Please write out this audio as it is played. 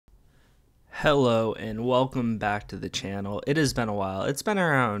Hello and welcome back to the channel. It has been a while. It's been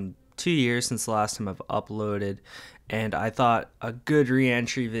around 2 years since the last time I've uploaded, and I thought a good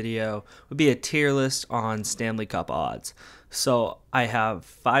re-entry video would be a tier list on Stanley Cup odds. So I have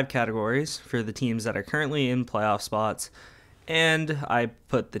 5 categories for the teams that are currently in playoff spots, and I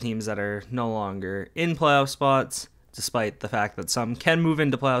put the teams that are no longer in playoff spots, despite the fact that some can move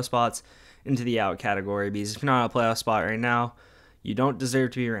into playoff spots, into the out category, because if you're not in a playoff spot right now, you don't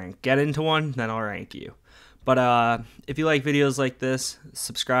deserve to be ranked. Get into one, then I'll rank you. But if you like videos like this,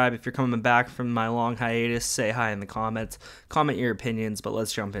 subscribe. If you're coming back from my long hiatus, say hi in the comments. Comment your opinions, but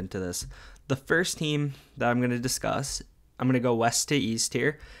let's jump into this. The first team that I'm going to discuss, I'm going to go west to east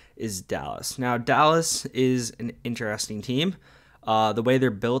here, is Dallas. Now, Dallas is an interesting team. The way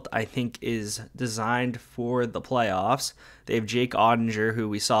they're built, I think, is designed for the playoffs. They have Jake Ottinger, who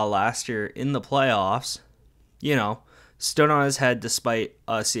we saw last year in the playoffs, stood on his head despite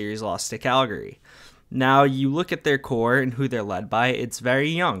a series loss to Calgary. Now, you look at their core and who they're led by, it's very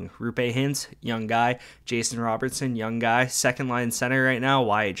young. Roope Hintz, young guy. Jason Robertson, young guy. Second line center right now,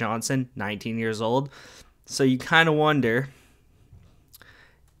 Wyatt Johnson, 19 years old. So you kind of wonder,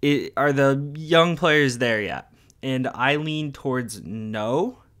 are the young players there yet? And I lean towards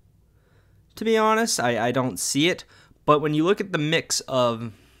no, to be honest. I don't see it. But when you look at the mix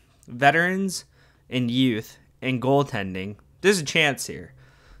of veterans and youth and goaltending, there's a chance here.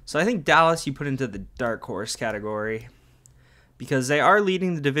 So I think Dallas you put into the dark horse category because they are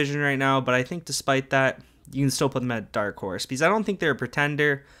leading the division right now, but I think despite that, you can still put them at dark horse because I don't think they're a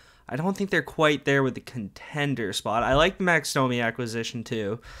pretender. I don't think they're quite there with the contender spot. I like the Max Domi acquisition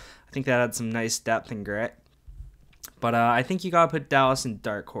too. I think that had some nice depth and grit. But I think you got to put Dallas in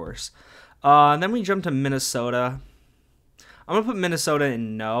dark horse. And then we jump to Minnesota. I'm going to put Minnesota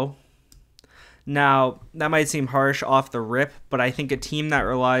in no. Now, that might seem harsh off the rip, but I think a team that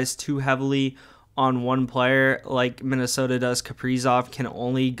relies too heavily on one player like Minnesota does Kaprizov can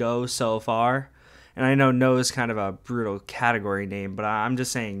only go so far. And I know no is kind of a brutal category name, but I'm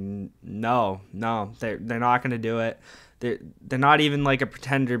just saying no, they're not going to do it. They're not even like a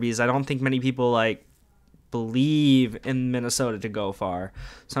pretender because I don't think many people believe in Minnesota to go far.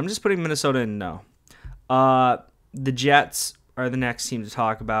 So I'm just putting Minnesota in no. The Jets are the next team to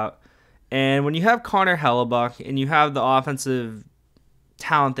talk about. And when you have Connor Hellebuyck and you have the offensive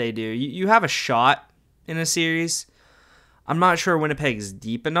talent they do, you have a shot in a series. I'm not sure Winnipeg's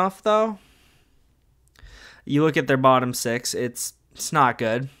deep enough, though. You look at their bottom 6, it's not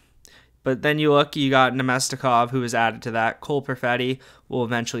good. But then you got Nemestikov, who is added to that. Cole Perfetti will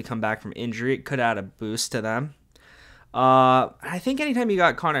eventually come back from injury. It could add a boost to them. I think anytime you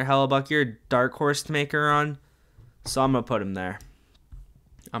got Connor Hellebuyck, you're a dark horse to make a run. So I'm going to put him there.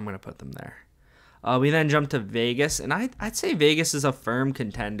 I'm going to put them there. We then jump to Vegas, and I'd say Vegas is a firm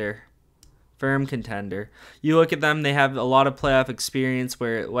contender. Firm contender. You look at them, they have a lot of playoff experience,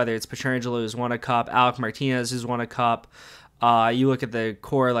 whether it's Pietrangelo who's won a cup, Alec Martinez who's won a cup. You look at the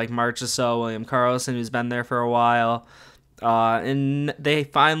core like Marchessault, William Karlsson, who's been there for a while. And they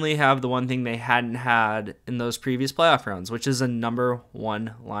finally have the one thing they hadn't had in those previous playoff rounds, which is a number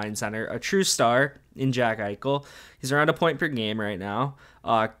 1 line center, a true star in Jack Eichel. He's around a point per game right now.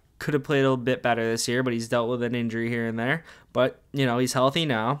 Could have played a little bit better this year, but he's dealt with an injury here and there. But, he's healthy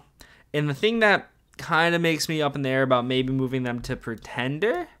now. And the thing that kind of makes me up in the air about maybe moving them to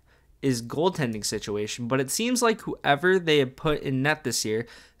pretender is goaltending situation. But it seems like whoever they have put in net this year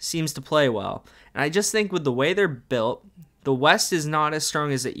seems to play well. And I just think with the way they're built, the West is not as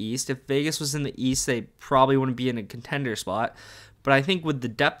strong as the East. If Vegas was in the East, they probably wouldn't be in a contender spot. But I think with the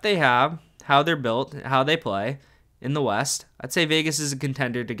depth they have, how they're built, how they play in the West, I'd say Vegas is a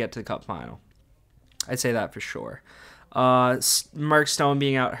contender to get to the Cup final. I'd say that for sure. Mark Stone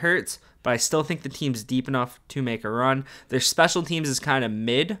being out hurts, but I still think the team's deep enough to make a run. Their special teams is kind of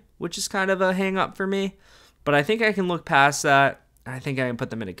mid, which is kind of a hang-up for me. But I think I can look past that. I think I can put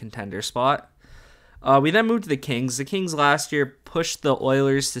them in a contender spot. We then moved to the Kings. The Kings last year pushed the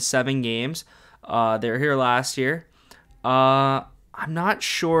Oilers to 7 games. They were here last year. I'm not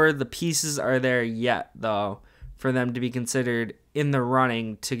sure the pieces are there yet, though, for them to be considered in the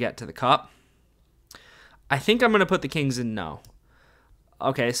running to get to the Cup. I think I'm going to put the Kings in no.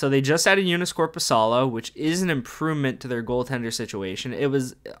 Okay, so they just added Joonas Korpisalo, which is an improvement to their goaltender situation. It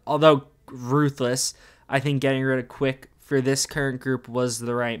was, although ruthless, I think getting rid of Quick for this current group was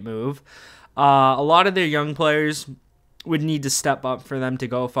the right move. A lot of their young players would need to step up for them to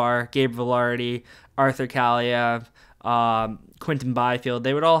go far. Gabe Vilardi, Arthur Kaliev, Quinton Byfield,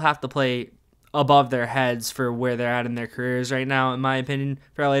 they would all have to play above their heads for where they're at in their careers right now, in my opinion,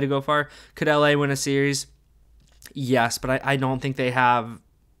 for LA to go far. Could LA win a series? Yes, but I don't think they have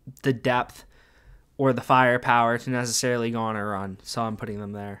the depth or the firepower to necessarily go on a run. So I'm putting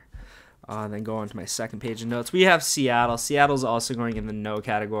them there. Then go on to my second page of notes. We have Seattle. Seattle's also going in the no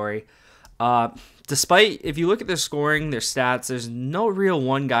category. Despite, if you look at their scoring, their stats, there's no real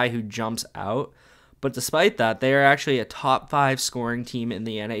one guy who jumps out. But despite that, they are actually a top 5 scoring team in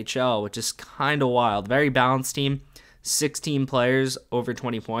the NHL, which is kind of wild. Very balanced team, 16 players over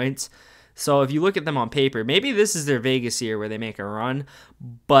 20 points. So if you look at them on paper, maybe this is their Vegas year where they make a run,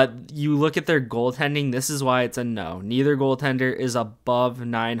 but you look at their goaltending, this is why it's a no. Neither goaltender is above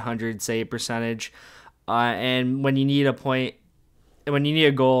 900 save percentage. And when you need a point, when you need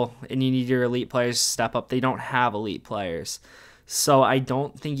a goal and you need your elite players to step up, they don't have elite players. So I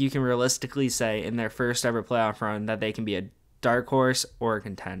don't think you can realistically say in their first ever playoff run that they can be a dark horse or a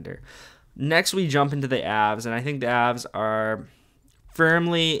contender. Next, we jump into the Avs, and I think the Avs are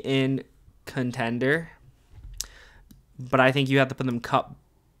firmly in contender, but I think you have to put them cup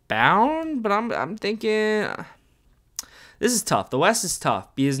bound. But I'm thinking this is tough. The West is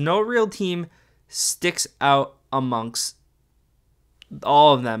tough because no real team sticks out amongst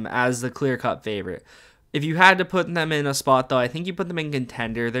all of them as the clear-cut favorite. If you had to put them in a spot, though, I think you put them in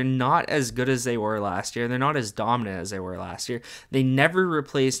contender. They're not as good as they were last year. They're not as dominant as they were last year. They never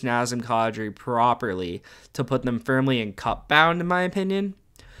replaced Nazem Kadri properly to put them firmly in cup bound, in my opinion.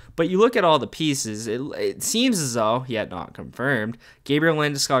 But you look at all the pieces, it seems as though, yet not confirmed, Gabriel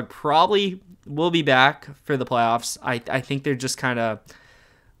Landeskog probably will be back for the playoffs. I think they're just kind of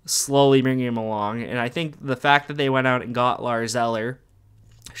slowly bringing him along. And I think the fact that they went out and got Lars Eller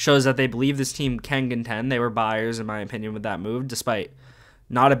shows that they believe this team can contend. They were buyers, in my opinion, with that move, despite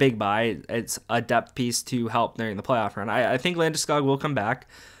not a big buy. It's a depth piece to help during the playoff run. I think Landeskog will come back.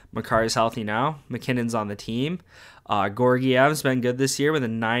 Makar is healthy now. McKinnon's on the team. Gorgiev's been good this year with a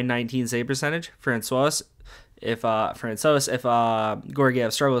 .919 save percentage. Francois, if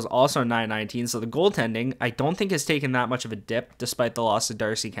Gorgiev struggles, also .919. So the goaltending, I don't think has taken that much of a dip, despite the loss of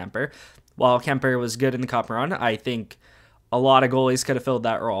Darcy Kemper. While Kemper was good in the cup run, I think a lot of goalies could have filled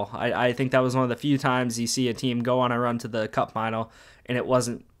that role. I think that was one of the few times you see a team go on a run to the cup final, and it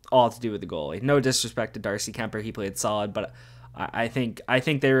wasn't all to do with the goalie. No disrespect to Darcy Kemper, he played solid, but I think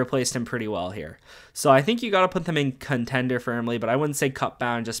they replaced him pretty well here. So I think you got to put them in contender firmly, but I wouldn't say cup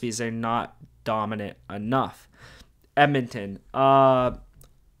bound just because they're not dominant enough. Edmonton, I'm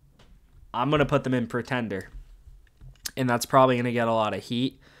going to put them in pretender, and that's probably going to get a lot of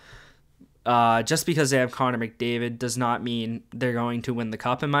heat. Just because they have Connor McDavid does not mean they're going to win the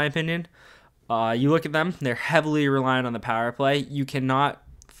cup, in my opinion. You look at them, they're heavily reliant on the power play. You cannot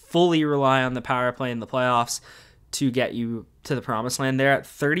fully rely on the power play in the playoffs to get you to the promised land. They're at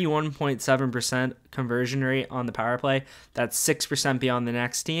 31.7% conversion rate on the power play. That's 6% beyond the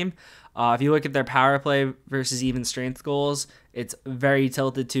next team. If you look at their power play versus even strength goals, it's very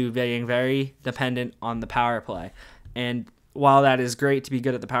tilted to being very dependent on the power play. And while that is great to be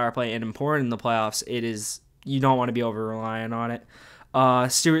good at the power play and important in the playoffs, you don't want to be over-reliant on it.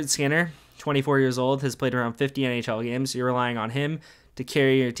 Stuart Skinner, 24 years old, has played around 50 NHL games. You're relying on him to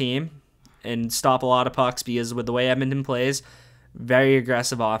carry your team and stop a lot of pucks because with the way Edmonton plays, very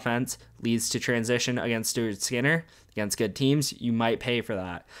aggressive offense leads to transition against Stuart Skinner. Against good teams, you might pay for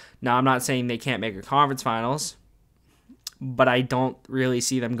that. Now, I'm not saying they can't make a conference finals, but I don't really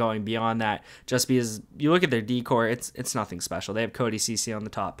see them going beyond that just because you look at their decor, it's nothing special. They have Cody Ceci on the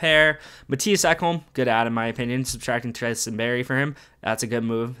top pair. Mattias Ekholm, good ad in my opinion. Subtracting Tristan Berry for him, that's a good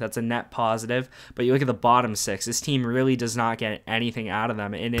move. That's a net positive. But you look at the bottom six, this team really does not get anything out of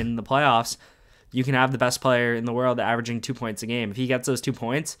them. And in the playoffs, you can have the best player in the world averaging 2 points a game. If he gets those 2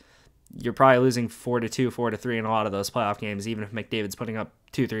 points, you're probably losing 4-2, 4-3 in a lot of those playoff games, even if McDavid's putting up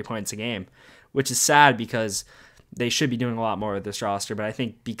 2-3 points a game, which is sad because they should be doing a lot more with this roster, but I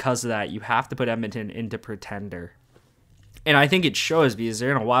think because of that, you have to put Edmonton into pretender. And I think it shows because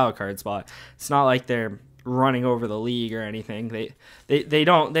they're in a wild card spot. It's not like they're running over the league or anything. They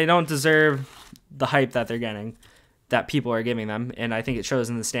don't deserve the hype that they're getting, that people are giving them, and I think it shows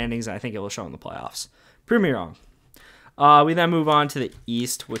in the standings, and I think it will show in the playoffs. Prove me wrong. We then move on to the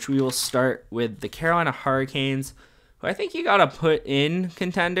East, which we will start with the Carolina Hurricanes, who I think you got to put in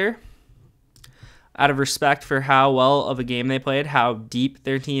contender out of respect for how well of a game they played, how deep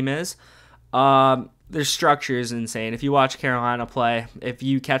their team is. Their structure is insane. If you watch Carolina play, if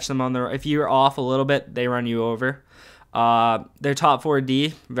you catch them if you're off a little bit, they run you over. Their top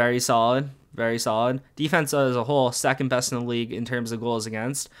 4D, very solid, very solid. Defense as a whole, second best in the league in terms of goals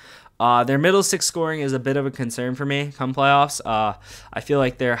against. Their middle six scoring is a bit of a concern for me come playoffs. I feel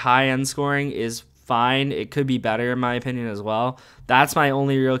like their high end scoring is fine. It could be better in my opinion as well. That's my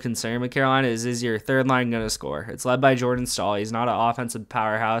only real concern with Carolina is your third line going to score? It's led by Jordan Staal. He's not an offensive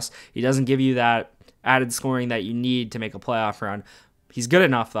powerhouse. He doesn't give you that added scoring that you need to make a playoff run. He's good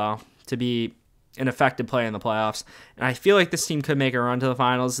enough, though, to be an effective player in the playoffs. And I feel like this team could make a run to the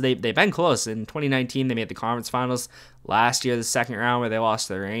finals. They've been close. In 2019, they made the conference finals. Last year, the second round where they lost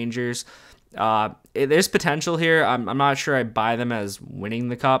to the Rangers. There's potential here. I'm not sure I buy them as winning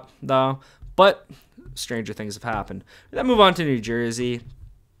the cup, though. But stranger things have happened. Then move on to New Jersey.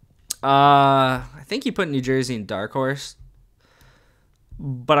 I think you put New Jersey in dark horse.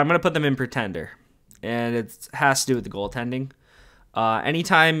 But I'm going to put them in pretender. And it has to do with the goaltending.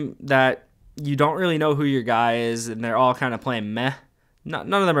 Anytime that you don't really know who your guy is and they're all kind of playing meh,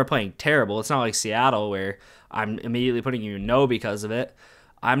 none of them are playing terrible. It's not like Seattle where I'm immediately putting you no because of it.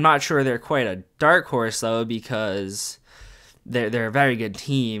 I'm not sure they're quite a dark horse, though, because they're a very good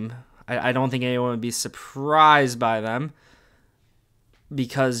team. I don't think anyone would be surprised by them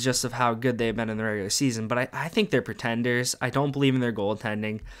because just of how good they've been in the regular season. But I think they're pretenders. I don't believe in their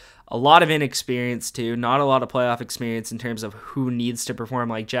goaltending. A lot of inexperience, too. Not a lot of playoff experience in terms of who needs to perform.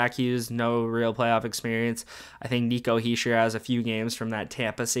 Like Jack Hughes, no real playoff experience. I think Nico Hischier has a few games from that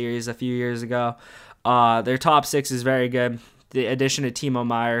Tampa series a few years ago. Their top six is very good. The addition of Timo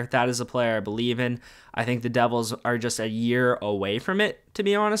Meier, that is a player I believe in. I think the Devils are just a year away from it, to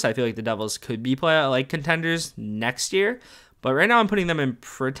be honest. I feel like the Devils could be like contenders next year. But right now I'm putting them in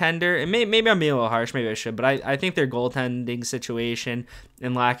pretender. And maybe I'm being a little harsh. Maybe I should. But I think their goaltending situation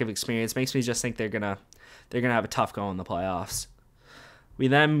and lack of experience makes me just think they're gonna have a tough go in the playoffs. We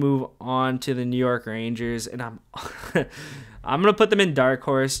then move on to the New York Rangers, and I'm gonna put them in dark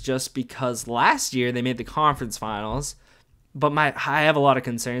horse just because last year they made the conference finals. But I have a lot of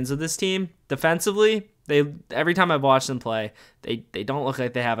concerns with this team. Defensively, every time I've watched them play, they don't look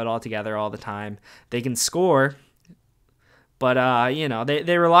like they have it all together all the time. They can score, but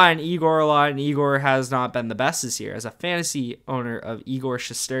they rely on Igor a lot, and Igor has not been the best this year. As a fantasy owner of Igor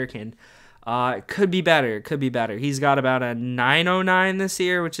Shesterkin, it could be better. It could be better. He's got about a 909 this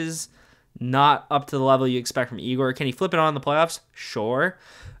year, which is not up to the level you expect from Igor. Can he flip it on in the playoffs? Sure.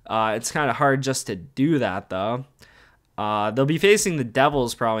 It's kind of hard just to do that, though. They'll be facing the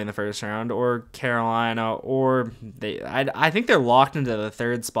Devils probably in the first round, or Carolina, or I think they're locked into the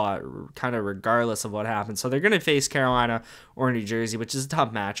third spot kind of regardless of what happens. So they're going to face Carolina or New Jersey, which is a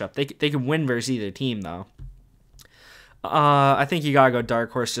tough matchup. They can win versus either team, though. I think you got to go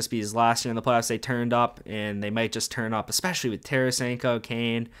dark horse just because last year in the playoffs they turned up, and they might just turn up, especially with Tarasenko,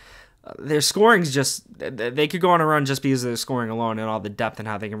 Kane. Their scoring's just, they could go on a run just because of their scoring alone and all the depth and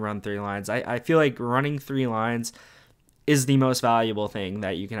how they can run three lines. I feel like running three lines is the most valuable thing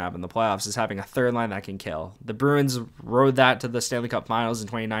that you can have in the playoffs, is having a third line that can kill. The Bruins rode that to the Stanley Cup Finals in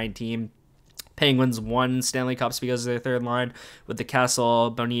 2019. Penguins won Stanley Cups because of their third line with the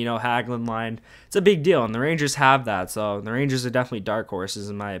Kessel, Bonino, Hagelin line. It's a big deal, and the Rangers have that, so the Rangers are definitely dark horses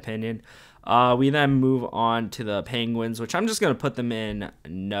in my opinion. We then move on to the Penguins, which I'm just going to put them in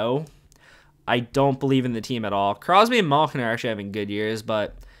no. I don't believe in the team at all. Crosby and Malkin are actually having good years,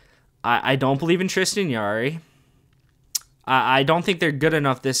 but I don't believe in Tristan Jarry. I don't think they're good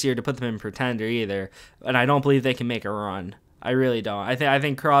enough this year to put them in pretender either, and I don't believe they can make a run. I really don't. I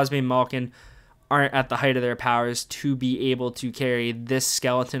think Crosby and Malkin aren't at the height of their powers to be able to carry this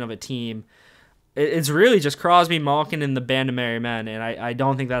skeleton of a team. It's really just Crosby, Malkin, and the band of merry men, and I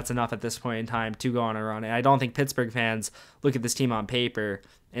don't think that's enough at this point in time to go on a run. And I don't think Pittsburgh fans look at this team on paper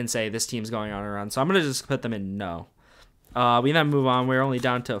and say this team's going on a run. So I'm going to just put them in no. We then move on. We're only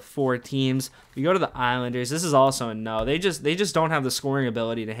down to 4 teams. We go to the Islanders. This is also a no. They just don't have the scoring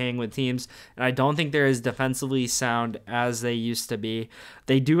ability to hang with teams, and I don't think they're as defensively sound as they used to be.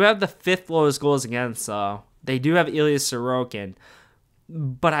 They do have the 5th lowest goals against, though. They do have Ilya Sorokin,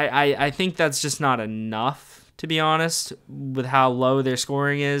 but I think that's just not enough, to be honest, with how low their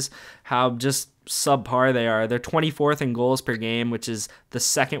scoring is, how just subpar they are. They're 24th in goals per game, which is the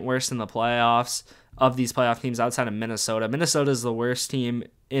 2nd worst in the playoffs of these playoff teams outside of Minnesota. Minnesota is the worst team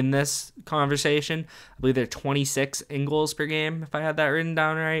in this conversation. I believe they're 26 in goals per game, if I had that written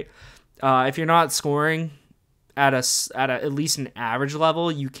down right. If you're not scoring at at least an average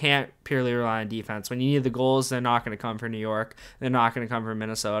level, you can't purely rely on defense. When you need the goals, they're not going to come for New York. They're not going to come for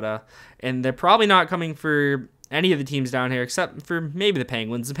Minnesota. And they're probably not coming for any of the teams down here except for maybe the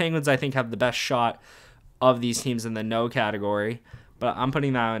Penguins. The Penguins, I think, have the best shot of these teams in the no category. But I'm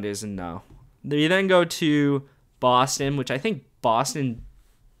putting the Islanders in no. You then go to Boston, which I think Boston,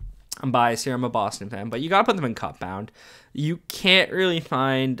 I'm biased here, I'm a Boston fan, but you got to put them in cup bound. You can't really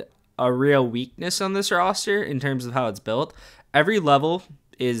find a real weakness on this roster in terms of how it's built. Every level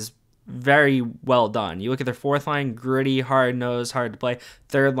is very well done. You look at their fourth line, gritty, hard-nosed, hard to play.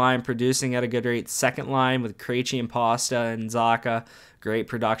 Third line, producing at a good rate. Second line with Krejci and Pasta and Zacha, great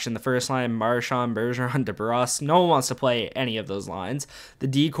production. The first line, Marchand, Bergeron, DeBrus. No one wants to play any of those lines. The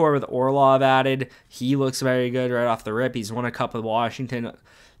D-core with Orlov added, he looks very good right off the rip. He's won a cup with Washington.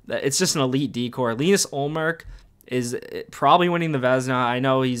 It's just an elite D-core. Linus Ullmark is probably winning the Vezina. I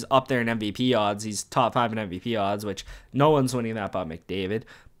know he's up there in MVP odds. He's top 5 in MVP odds, which no one's winning that but McDavid.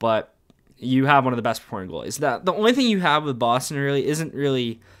 But you have one of the best performing goalies. The only thing you have with Boston really isn't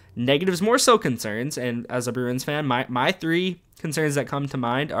really negatives, more so concerns. And as a Bruins fan, my 3 concerns that come to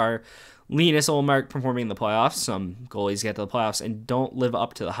mind are Linus Ullmark performing in the playoffs. Some goalies get to the playoffs and don't live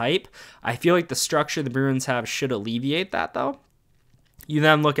up to the hype. I feel like the structure the Bruins have should alleviate that, though. You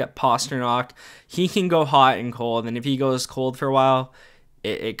then look at Pastrnak. He can go hot and cold, and if he goes cold for a while,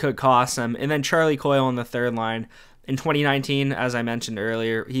 it could cost him. And then Charlie Coyle on the third line. In 2019, as I mentioned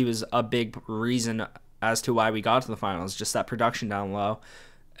earlier, he was a big reason as to why we got to the finals, just that production down low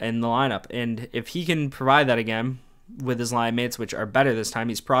in the lineup. And if he can provide that again with his line mates, which are better this time,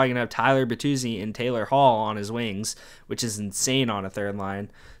 he's probably going to have Tyler Bertuzzi and Taylor Hall on his wings, which is insane on a third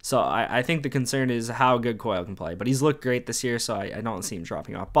line. So I think the concern is how good Coyle can play. But he's looked great this year, so I don't see him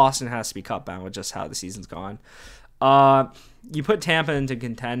dropping off. Boston has to be cup bound with just how the season's gone. You put Tampa into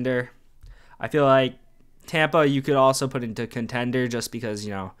contender. I feel like Tampa you could also put into contender just because,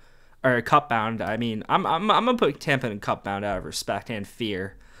 or cup bound. I mean, I'm gonna put Tampa in cup bound out of respect and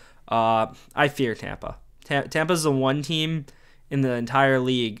fear. I fear Tampa. Tampa's the one team in the entire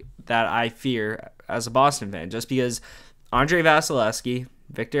league that I fear as a Boston fan, just because Andrei Vasilevsky,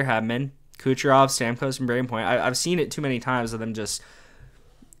 Victor Hedman, Kucherov, Stamkos, and Brayden Point. I've seen it too many times of them just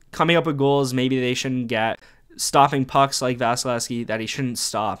coming up with goals maybe they shouldn't get, stopping pucks like Vasilevsky that he shouldn't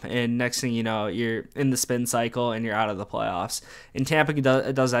stop, and next thing you know, you're in the spin cycle and you're out of the playoffs. And Tampa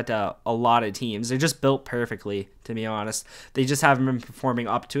does that to a lot of teams. They're just built perfectly, to be honest. They just haven't been performing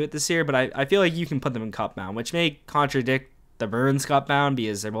up to it this year, but I feel like you can put them in cup bound, which may contradict the Bruins cup bound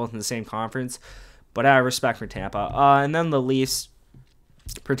because they're both in the same conference, but I have respect for Tampa. And then the Leafs,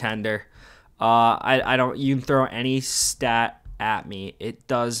 pretender. I don't, you can throw any stat at me, it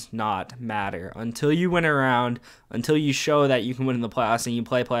does not matter. Until you win a round, until you show that you can win in the playoffs and you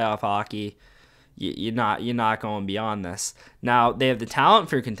play playoff hockey, you're not going beyond this. Now, they have the talent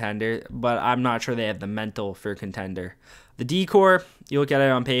for contender, but I'm not sure they have the mental for contender. The D-core, you look at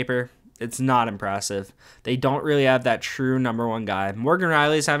it on paper, it's not impressive. They don't really have that true number one guy. Morgan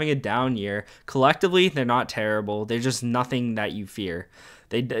Riley's having a down year. Collectively, they're not terrible. They're just nothing that you fear.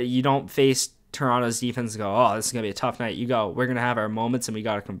 You don't face Toronto's defense and go, oh, this is going to be a tough night. You go, we're going to have our moments and we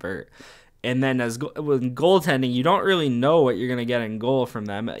got to convert. And then with goaltending, you don't really know what you're going to get in goal from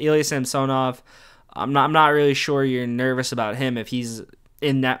them. Ilya Samsonov, I'm not really sure you're nervous about him if he's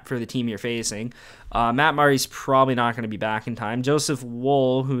in net for the team you're facing. Matt Murray's probably not going to be back in time. Joseph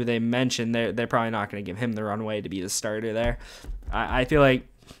Woll, who they mentioned, they're probably not going to give him the runway to be the starter there. I feel like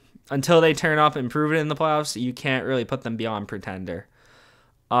until they turn up and prove it in the playoffs, you can't really put them beyond pretender.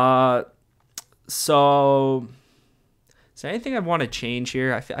 So, is there anything I want to change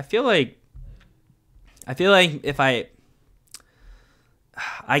here? I feel like if I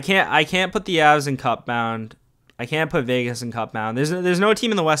can't put the Avs in cup bound. I can't put Vegas in cup bound. There's no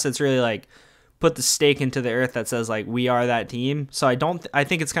team in the West that's really like put the stake into the earth that says like we are that team. So I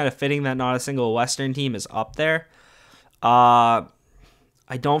think it's kind of fitting that not a single Western team is up there. I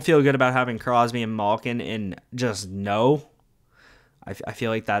don't feel good about having Crosby and Malkin in just no. I feel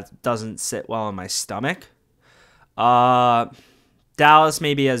like that doesn't sit well in my stomach. Dallas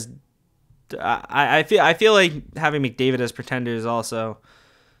maybe as I feel like having McDavid as pretenders also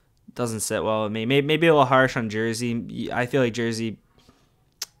doesn't sit well with me. Maybe a little harsh on Jersey. I feel like Jersey,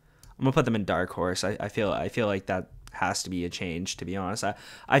 I'm gonna put them in dark horse. I feel like that has to be a change, to be honest.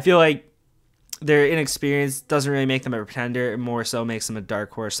 I feel like their inexperience doesn't really make them a pretender. It more so makes them a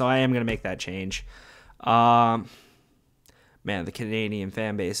dark horse. So I am gonna make that change. Man, the Canadian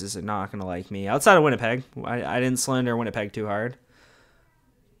fan bases are not going to like me. Outside of Winnipeg, I didn't slander Winnipeg too hard.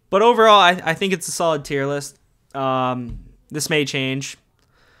 But overall, I think it's a solid tier list. This may change.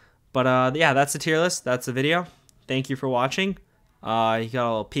 But yeah, that's the tier list. That's the video. Thank you for watching. You got a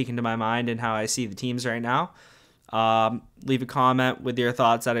little peek into my mind and how I see the teams right now. Leave a comment with your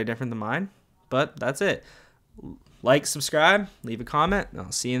thoughts that are different than mine. But that's it. Like, subscribe, leave a comment, and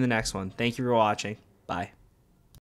I'll see you in the next one. Thank you for watching. Bye.